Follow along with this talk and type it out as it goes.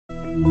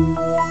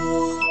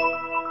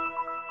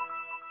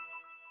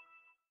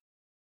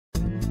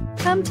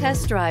Come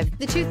test drive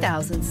the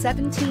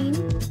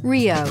 2017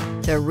 Rio.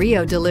 The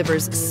Rio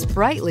delivers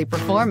sprightly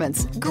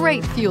performance,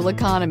 great fuel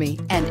economy,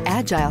 and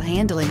agile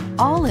handling,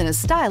 all in a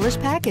stylish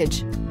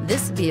package.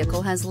 This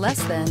vehicle has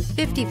less than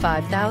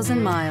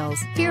 55,000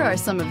 miles. Here are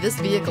some of this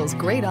vehicle's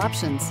great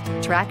options: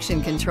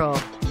 traction control,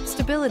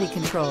 stability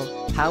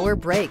control, power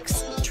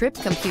brakes, trip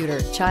computer,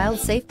 child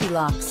safety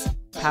locks,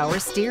 power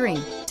steering,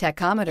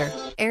 tachometer,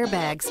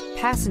 airbags,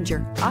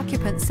 passenger,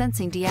 occupant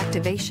sensing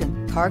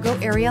deactivation, cargo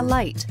area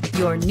light.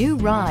 Your new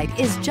ride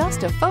is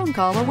just a phone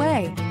call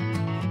away.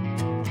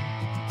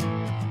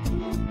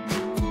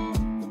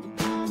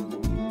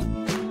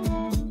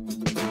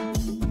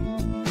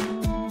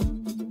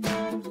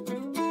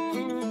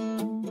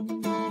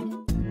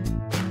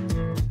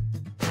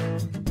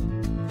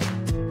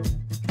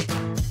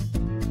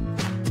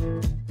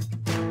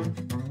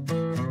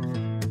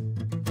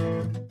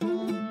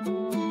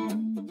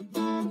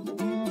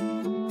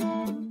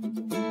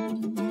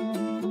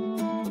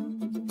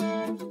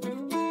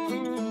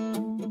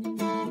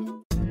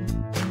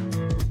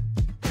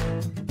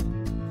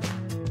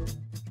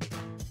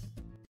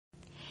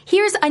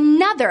 Here's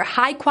another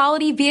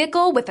high-quality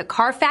vehicle with a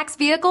CARFAX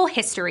Vehicle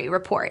History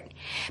Report.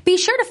 Be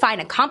sure to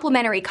find a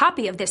complimentary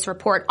copy of this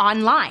report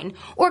online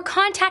or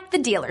contact the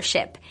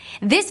dealership.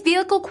 This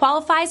vehicle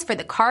qualifies for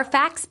the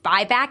CARFAX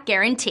Buyback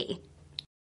Guarantee.